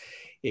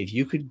 If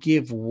you could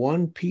give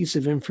one piece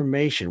of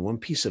information, one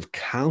piece of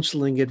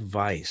counseling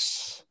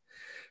advice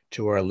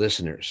to our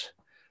listeners,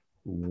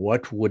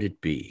 what would it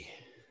be?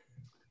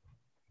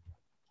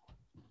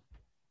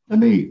 Let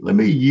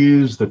me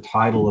use the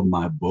title of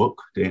my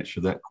book to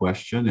answer that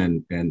question,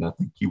 and I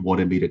think you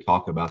wanted me to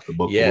talk about the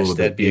book a Yes, little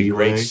bit that'd be a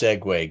great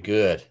anyway. segue.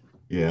 Good.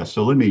 Yeah,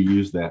 so let me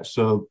use that.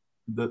 So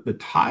the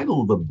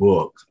title of the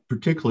book,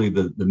 particularly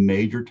the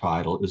major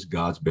title, is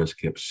God's Best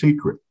Kept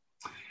Secret.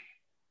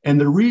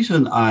 And the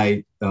reason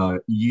I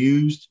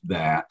used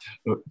that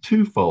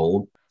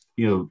twofold,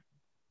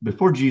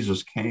 before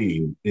Jesus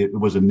came, it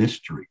was a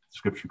mystery.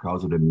 Scripture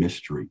calls it a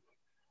mystery.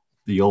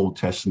 The Old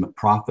Testament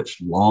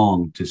prophets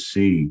longed to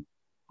see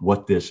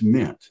what this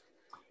meant.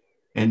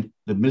 And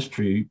the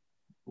mystery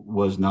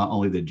was not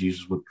only that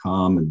Jesus would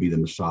come and be the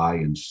Messiah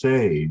and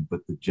save, but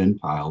the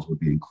Gentiles would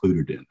be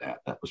included in that.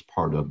 That was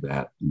part of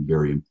that and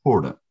very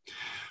important.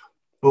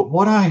 But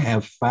what I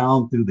have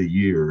found through the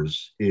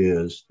years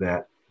is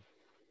that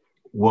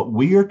what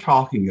we are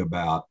talking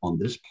about on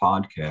this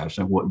podcast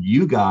and what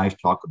you guys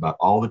talk about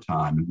all the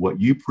time and what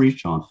you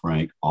preach on,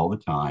 Frank, all the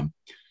time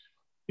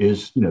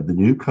is, the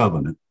new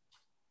covenant.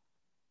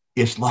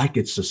 It's like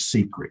it's a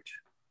secret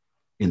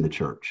in the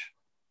church.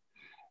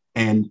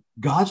 And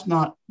God's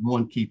not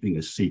one keeping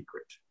a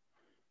secret.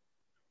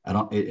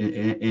 And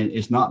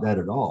it's not that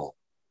at all.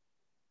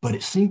 But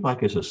it seems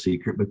like it's a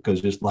secret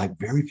because it's like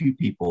very few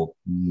people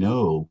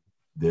know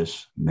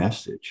this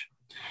message.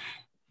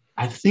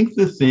 I think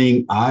the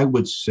thing I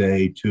would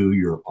say to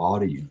your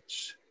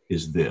audience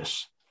is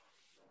this.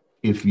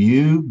 If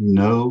you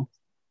know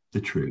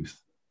the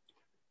truth,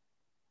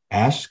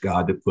 ask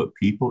God to put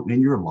people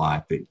in your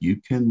life that you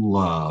can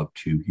love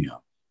to Him.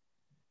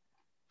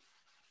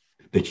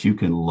 That you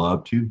can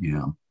love to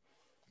Him.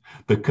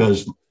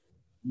 Because,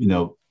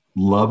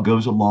 love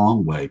goes a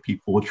long way.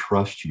 People will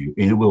trust you,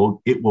 and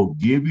it will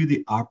give you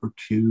the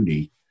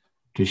opportunity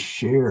to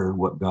share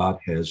what God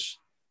has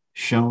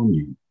shown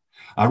you.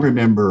 I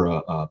remember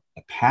a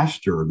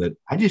pastor that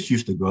I just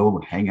used to go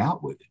and hang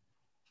out with him.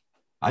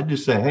 I'd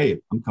just say,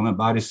 "Hey, I'm coming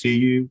by to see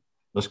you.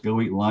 Let's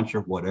go eat lunch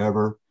or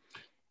whatever."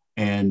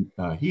 And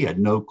he had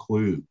no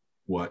clue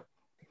what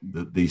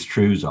these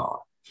truths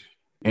are.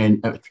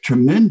 And a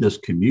tremendous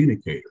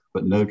communicator,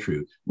 but no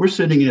truth. We're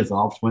sitting in his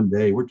office one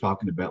day, we're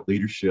talking about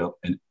leadership,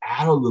 and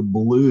out of the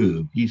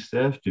blue, he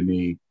says to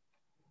me,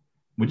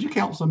 "Would you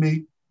counsel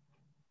me?"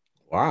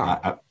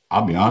 Wow.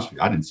 I'll be honest with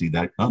you, I didn't see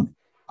that coming.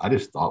 I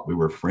just thought we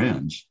were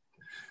friends.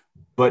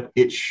 But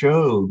it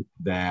showed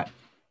that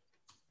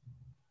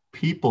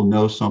people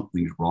know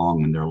something's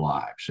wrong in their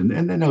lives, and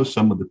they know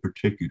some of the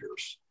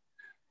particulars.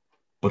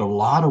 But a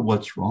lot of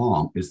what's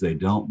wrong is they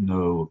don't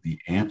know the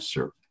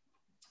answer.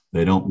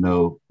 They don't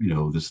know,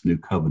 this new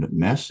covenant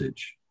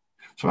message.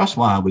 So that's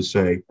why I would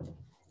say,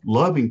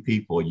 loving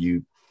people,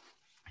 you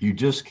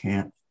just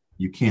can't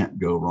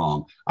go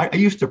wrong. I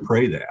used to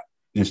pray that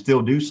and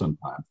still do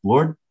sometimes.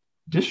 Lord,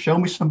 just show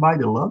me somebody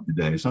to love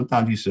today.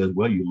 Sometimes He says,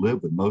 well, you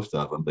live with most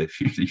of them, but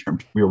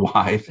your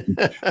wife and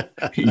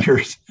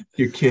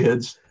your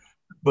kids.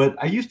 But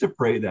I used to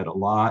pray that a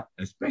lot,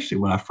 especially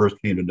when I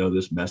first came to know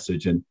this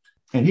message. And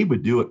He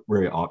would do it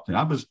very often.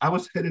 I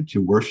was headed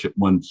to worship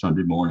one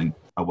Sunday morning.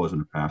 I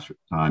wasn't a pastor at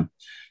the time.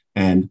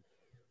 And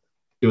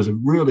it was a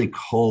really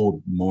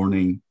cold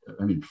morning.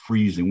 I mean,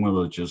 freezing, one of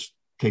those just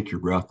take your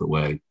breath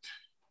away.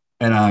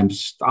 And I'm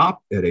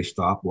stopped at a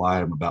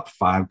stoplight. I'm about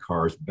 5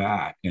 cars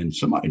back, and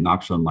somebody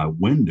knocks on my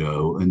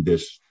window, and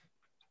the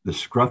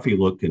scruffy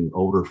looking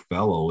older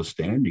fellow is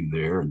standing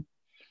there. And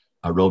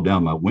I rolled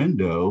down my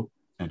window,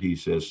 and he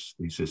says,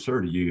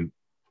 "Sir, do you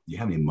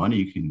have any money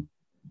you can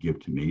give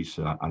to me?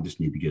 So I just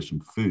need to get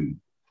some food."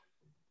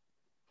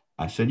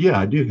 I said, "Yeah,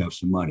 I do have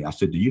some money." I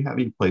said, "Do you have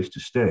any place to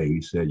stay?"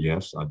 He said,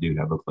 "Yes, I do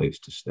have a place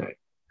to stay."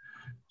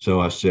 So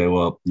I said,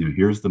 well,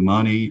 here's the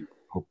money.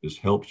 Hope this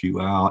helps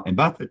you out. And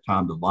about that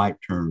time, the light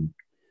turned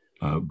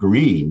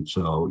green.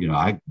 So,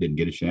 I didn't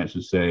get a chance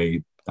to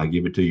say, I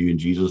give it to you in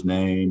Jesus'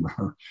 name,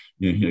 or,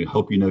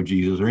 hope you know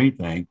Jesus or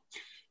anything.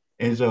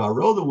 And so I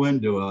rolled the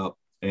window up,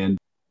 and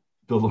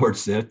the Lord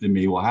said to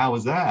me, well, how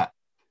was that?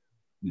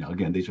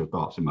 Again, these are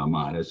thoughts in my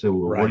mind. I said,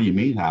 well, What do you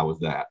mean, how was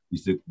that? He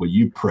said, well,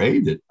 you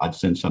prayed that I'd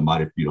send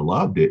somebody for you to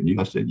love, didn't you?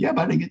 I said, yeah,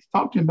 but I didn't get to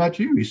talk to him about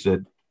you. He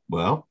said,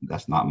 well,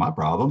 that's not my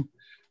problem.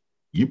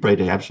 You prayed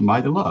to have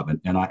somebody to love.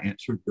 And I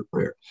answered your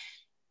prayer.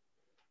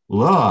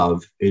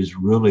 Love is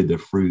really the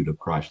fruit of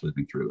Christ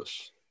living through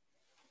us.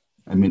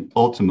 I mean,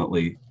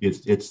 ultimately,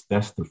 that's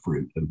the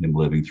fruit of him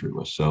living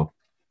through us. So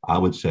I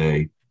would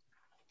say,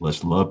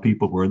 let's love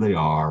people where they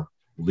are,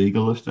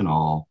 legalist and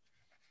all,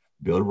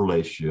 build a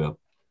relationship,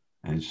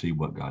 and see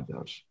what God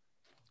does.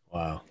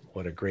 Wow.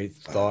 What a great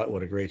thought.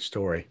 What a great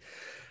story.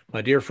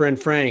 My dear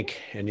friend Frank,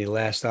 any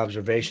last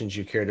observations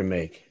you care to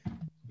make?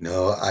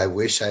 No, I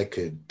wish I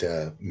could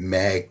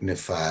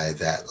magnify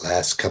that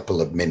last couple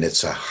of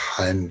minutes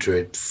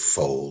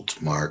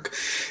 100-fold, Mark,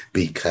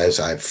 because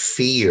I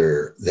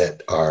fear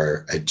that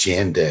our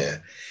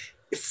agenda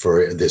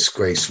for this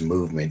grace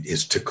movement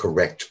is to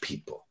correct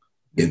people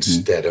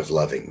instead of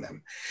loving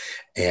them.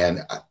 And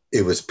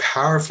it was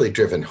powerfully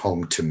driven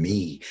home to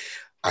me.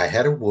 I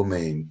had a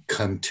woman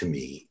come to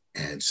me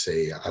and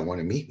say, I want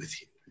to meet with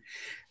you.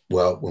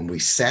 Well, when we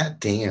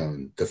sat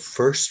down, the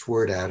first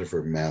word out of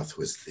her mouth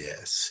was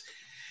this: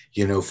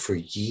 for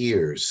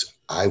years,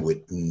 I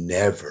would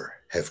never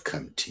have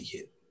come to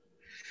you.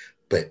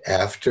 But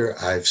after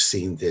I've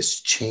seen this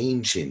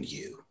change in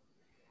you,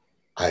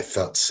 I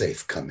felt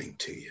safe coming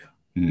to you.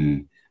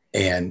 Mm.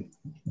 And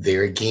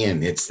there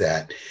again, it's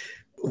that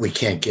we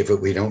can't give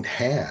what we don't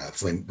have.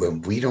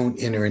 When we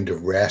don't enter into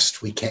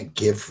rest, we can't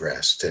give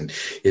rest. And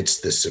it's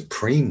the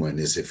supreme one,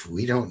 is if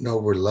we don't know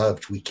we're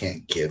loved, we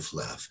can't give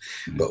love.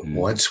 Mm-hmm. But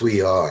once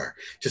we are,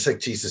 just like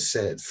Jesus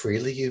said,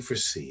 freely you've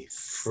received,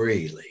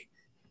 freely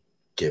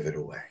give it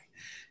away.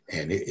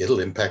 And it'll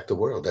impact the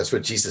world. That's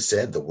what Jesus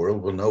said. The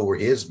world will know we're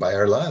his by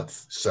our love.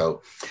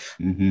 So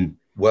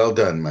well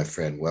done, my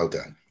friend. Well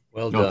done.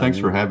 Well done. Thanks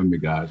for having me,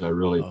 guys. I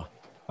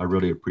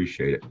really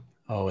appreciate it.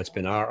 Oh, it's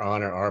been our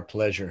honor, our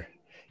pleasure.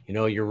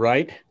 You're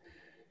right.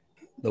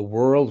 The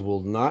world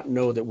will not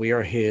know that we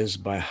are his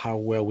by how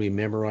well we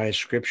memorize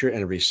scripture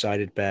and recite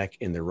it back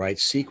in the right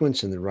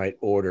sequence, in the right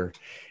order,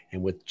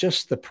 and with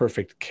just the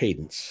perfect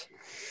cadence.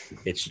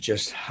 It's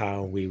just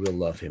how we will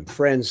love him.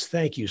 Friends,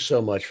 thank you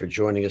so much for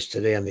joining us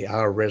today on the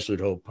Our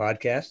Resolute Hope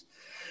podcast.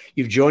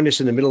 You've joined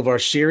us in the middle of our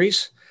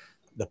series,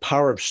 The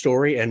Power of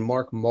Story, and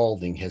Mark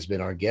Maulding has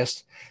been our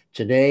guest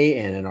today.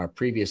 And in our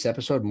previous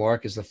episode,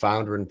 Mark is the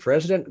founder and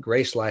president,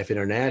 Grace Life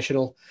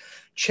International.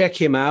 Check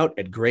him out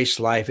at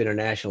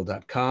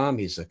gracelifeinternational.com.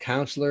 He's a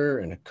counselor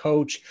and a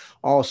coach,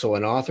 also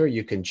an author.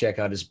 You can check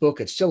out his book.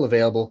 It's still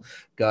available,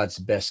 God's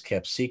Best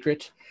Kept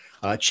Secret.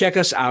 Check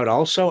us out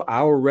also,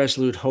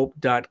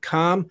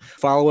 ourresolutehope.com.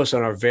 Follow us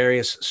on our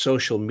various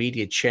social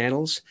media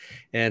channels.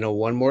 And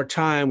one more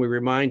time, we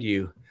remind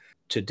you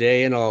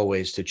today and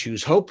always to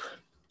choose hope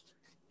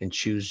and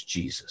choose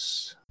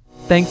Jesus.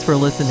 Thanks for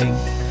listening.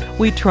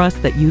 We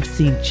trust that you've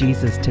seen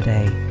Jesus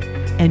today.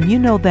 And you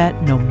know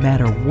that no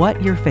matter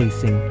what you're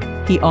facing,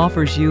 he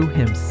offers you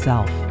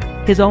himself,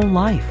 his own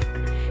life.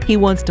 He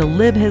wants to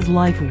live his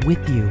life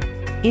with you,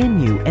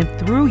 in you, and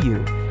through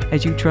you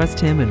as you trust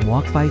him and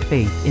walk by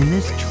faith in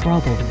this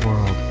troubled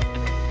world.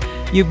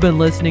 You've been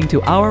listening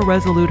to Our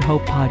Resolute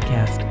Hope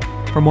podcast.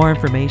 For more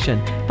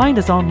information, find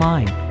us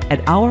online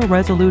at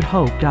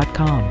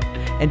ourresolutehope.com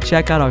and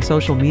check out our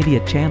social media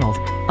channels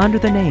under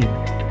the name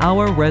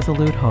Our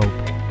Resolute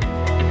Hope.